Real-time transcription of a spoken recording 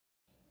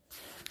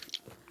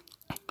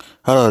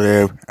Hello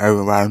there,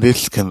 everybody.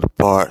 This is Kendall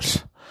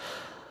Parks.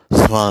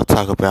 Just want to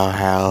talk about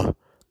how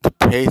the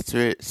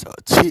Patriots are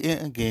cheating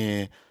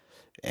again,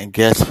 and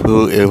guess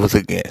who it was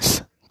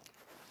against?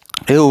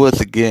 It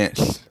was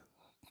against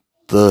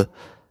the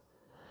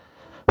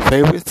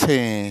favorite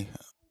team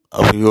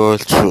of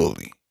yours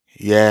truly.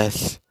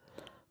 Yes,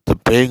 the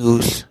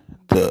Bengals.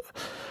 The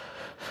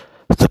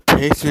the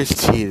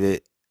Patriots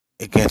cheated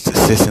against the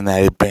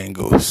Cincinnati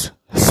Bengals.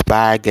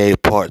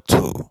 Spygate Part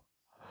Two.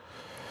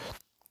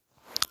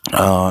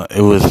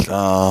 It was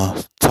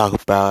talk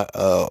about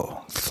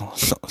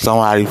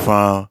somebody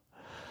from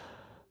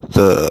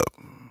the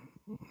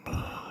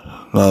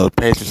the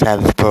Patriots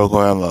had this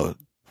program of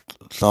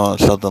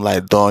something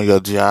like doing your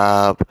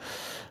job,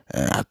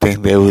 and I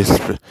think they was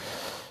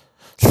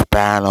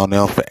spying on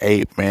them for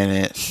 8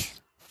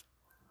 minutes.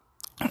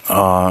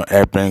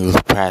 Everything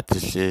was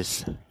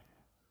practices.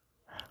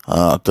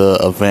 The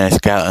advanced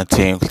scouting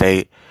team,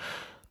 the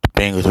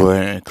Bengals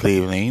were in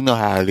Cleveland. You know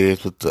how it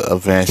is with the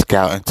advanced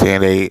scouting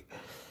team.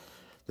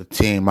 The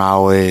team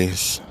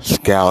always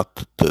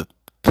scout the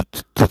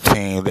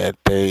team that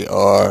they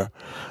are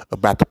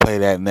about to play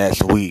that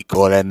next week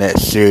or that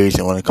next series.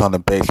 And when it comes to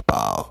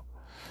baseball,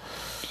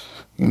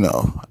 you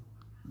know,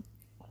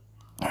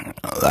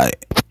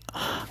 like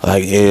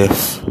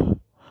if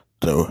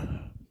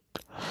the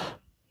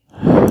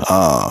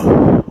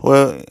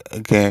well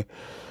again,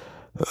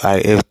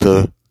 like if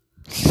the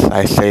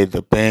like say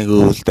the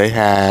Bengals, they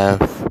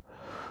have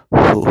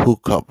who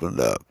coming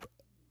up,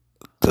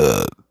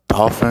 the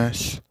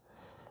Dolphins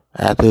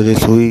after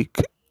this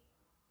week,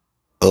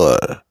 or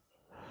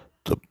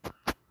the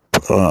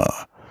uh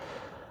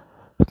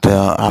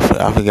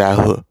I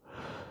forgot who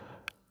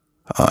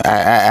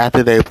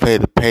after they play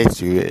the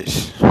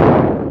Patriots.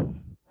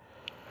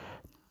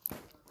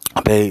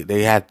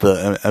 They had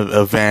the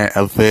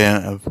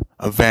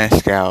event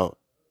scout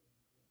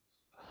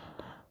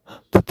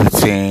the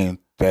team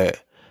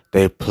that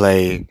they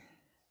play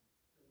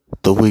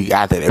the week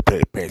after they play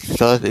the Patriots.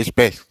 So it's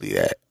basically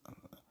that.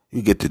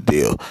 You get the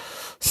deal.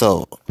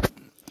 So,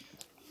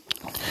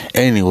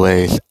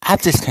 anyways, I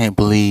just can't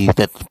believe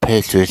that the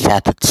Patriots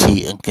had to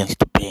cheat against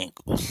the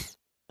Bengals.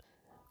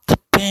 The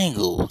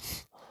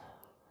Bengals,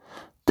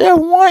 they're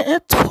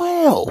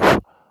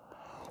 1-12.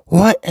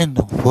 What in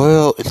the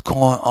world is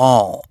going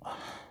on?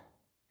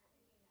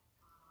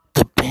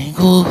 The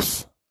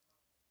Bengals,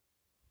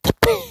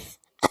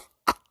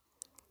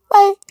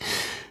 like,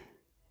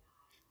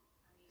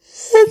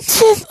 it's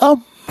just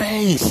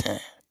amazing.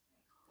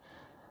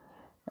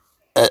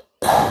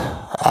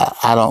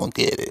 I don't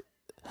get it.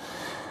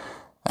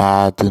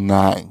 I do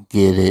not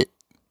get it.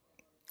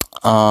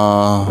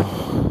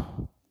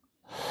 I'm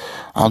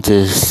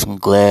just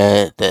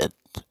glad that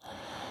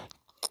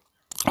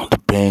the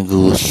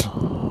Bengals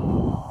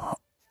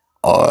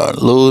are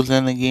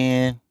losing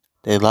again.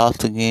 They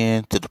lost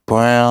again to the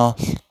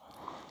Browns,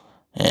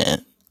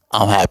 and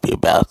I'm happy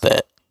about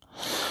that.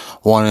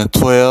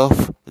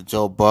 1-12.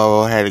 Joe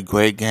Burrow had a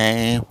great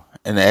game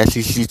in the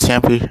SEC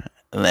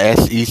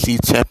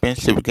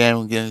championship game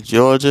against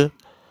Georgia.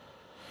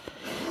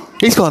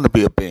 He's going to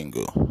be a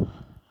Bengal.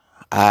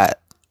 I'm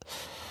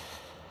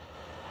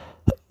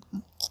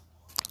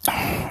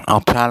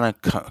trying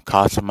to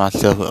caution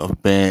myself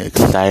of being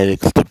excited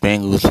because the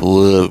Bengals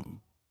would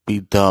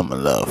be dumb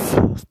enough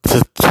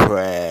to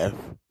draft.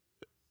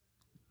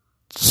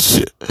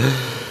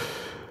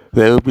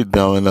 They would be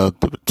dumb enough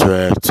to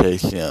draft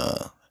Chase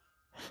Young.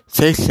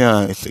 Chase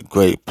Young is a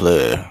great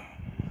player,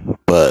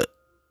 but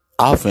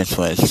offense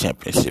wins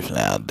championships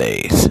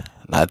nowadays,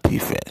 not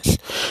defense.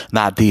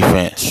 Not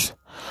defense.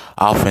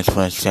 Offense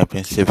wins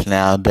championships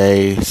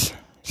nowadays.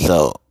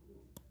 So,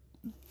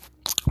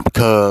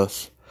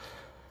 because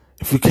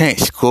if you can't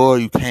score,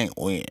 you can't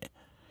win.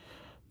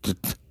 The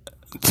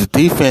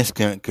defense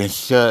can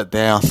shut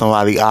down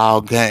somebody all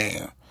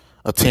game,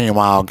 a team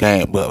all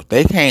game. But if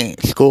they can't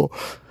score,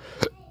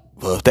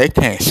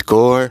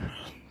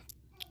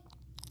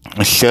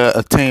 and shut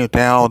a team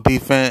down on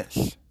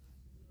defense,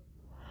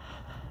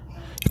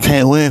 you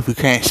can't win if you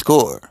can't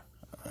score.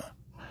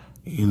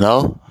 You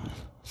know?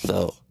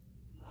 So,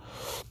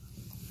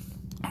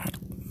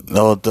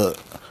 the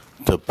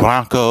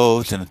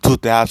Broncos and the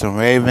 2000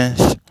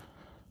 Ravens,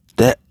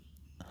 that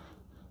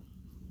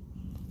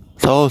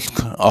those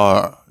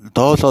are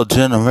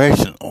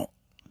generational.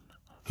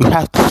 You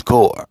have to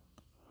score.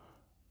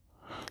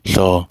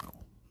 So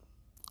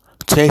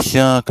Chase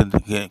Young can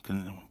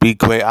be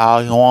great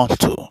all he wants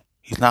to.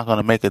 He's not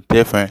gonna make a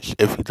difference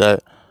if he does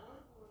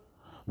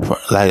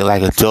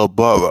like a Joe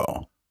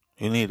Burrow.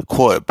 You need a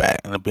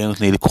quarterback, and the Bengals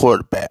need a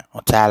quarterback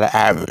on Tyler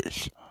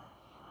Average.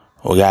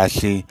 We gotta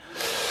see.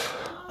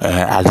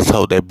 I just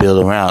hope they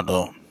build around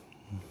them.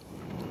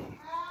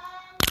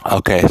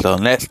 Okay, so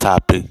next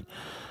topic.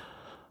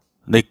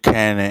 Nick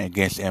Cannon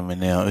against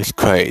Eminem. It's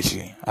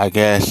crazy. I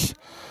guess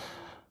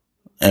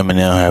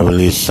Eminem had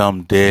released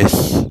some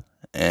diss,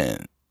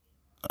 and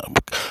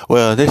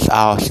this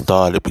all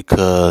started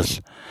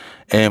because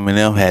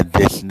Eminem had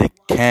dissed Nick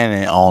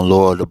Cannon on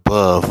Lord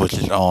Above, which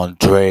is on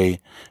Dre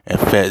and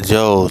Fat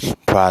Joe's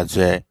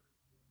project.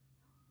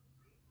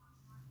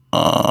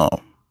 Um,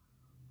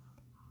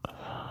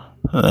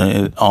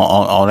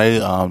 on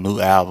their new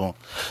album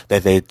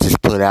that they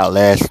just put out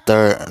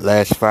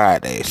last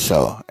Friday.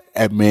 So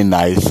at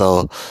midnight.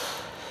 So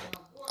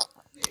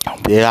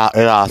it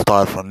all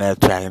started from that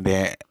track, and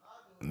then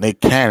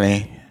Nick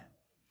Cannon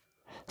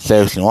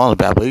says he wants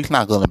back, but he's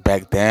not gonna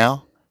back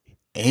down.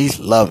 And he's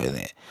loving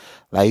it.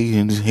 Like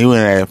he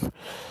went at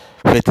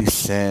 50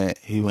 Cent.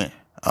 He responded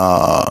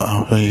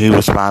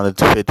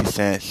to 50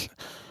 Cent's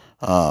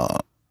uh,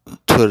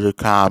 Twitter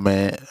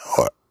comment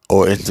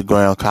or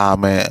Instagram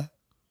comment,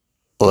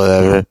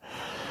 whatever.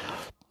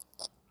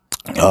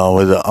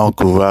 With the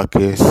Uncle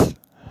Ruckus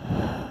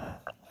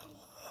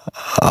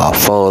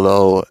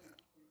photo,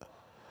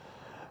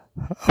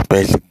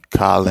 basically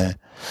calling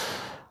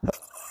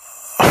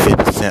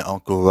 50 Cent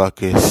Uncle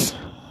Ruckus.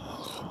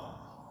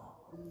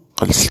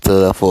 He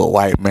stood up for a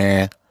white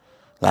man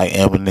like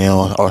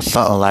Eminem or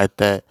something like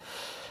that.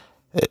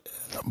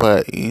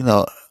 But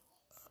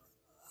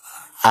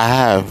I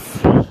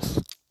have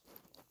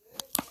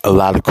a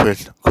lot of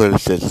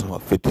criticism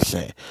of 50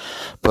 Cent,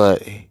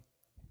 but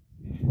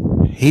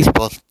he's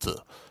supposed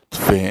to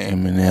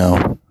defend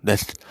Eminem.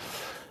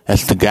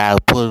 That's the guy who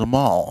put him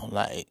on.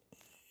 Like,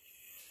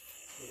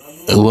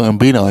 it wouldn't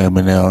be no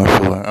Eminem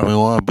it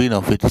wouldn't be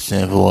no 50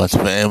 Cent if it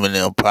wasn't for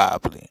Eminem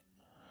probably.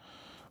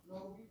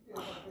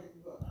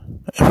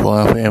 If it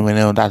wasn't for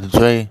Eminem and Dr.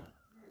 Dre,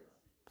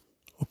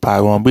 it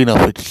probably won't be no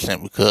 50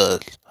 Cent because,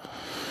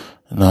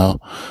 you know,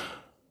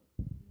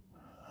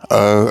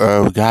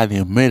 Irv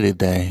Gotti admitted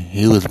that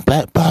he was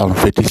blackballing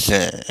 50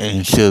 Cent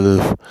and should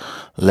have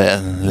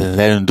let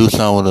him do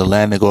something with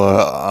Atlantic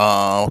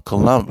or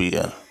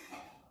Columbia.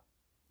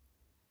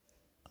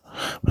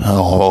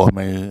 Or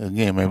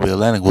maybe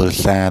Atlantic would have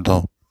signed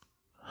him.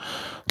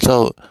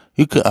 So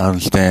you could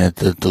understand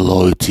the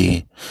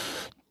loyalty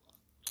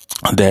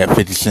that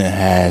 50 Cent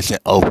has, and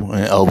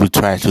Obi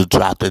trying to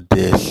drop the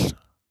disc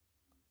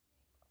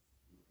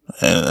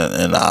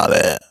and all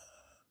that.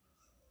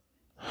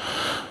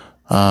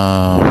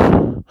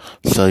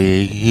 So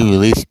yeah, he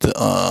released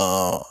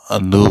a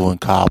new one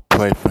called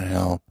 "Pray for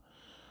Him."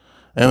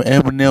 And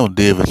Eminem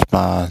did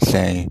respond,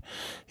 saying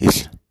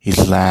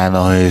he's lying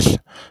on his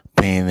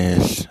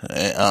penis.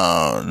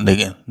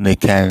 Nick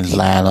Cannon's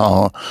lying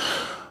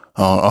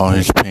on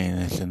his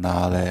penis and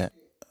all that.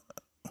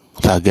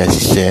 So I guess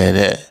he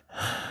said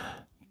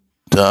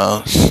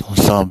that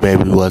some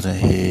baby wasn't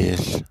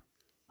his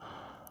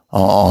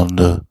on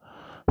the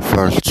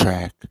first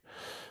track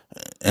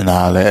and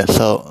all that.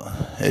 So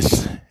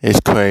it's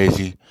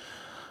crazy.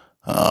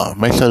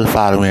 Make sure to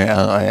follow me at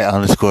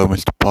 _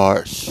 Mr.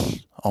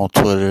 Parts on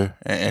Twitter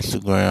and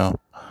Instagram.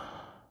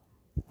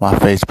 My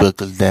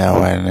Facebook is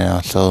down right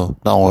now, so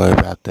don't worry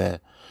about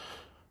that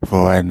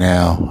for right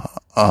now.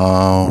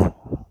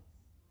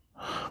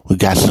 We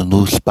got some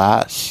new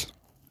spots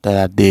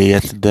that I did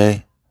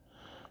yesterday.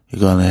 You're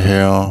gonna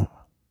hear them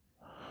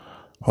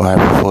right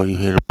before you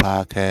hear the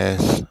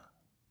podcast.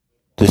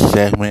 This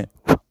segment,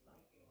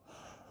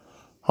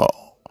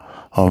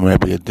 or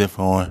maybe a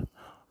different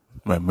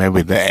one,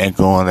 maybe the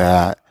anchor one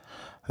that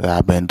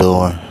I've been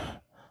doing.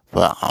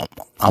 But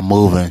I'm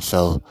moving,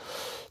 so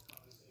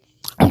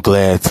I'm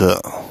glad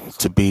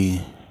to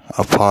be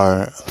a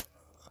part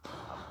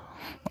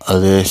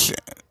of this.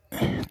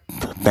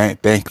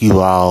 Thank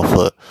you all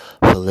for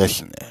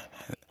listening.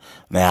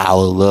 Now I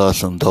would love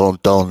some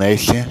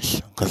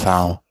donations because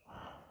I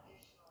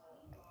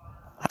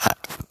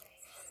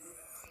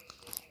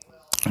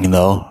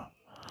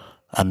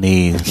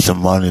need some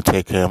money to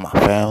take care of my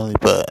family,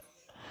 but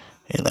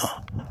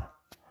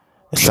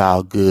it's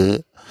all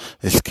good.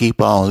 Just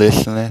keep on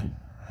listening.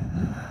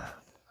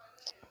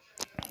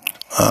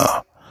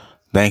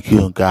 Thank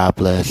you and God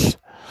bless.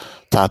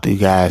 Talk to you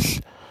guys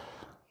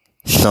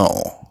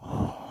soon.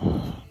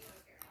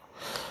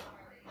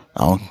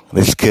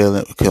 Let's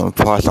kill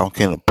parts on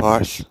killing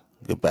parts.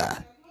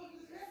 Goodbye.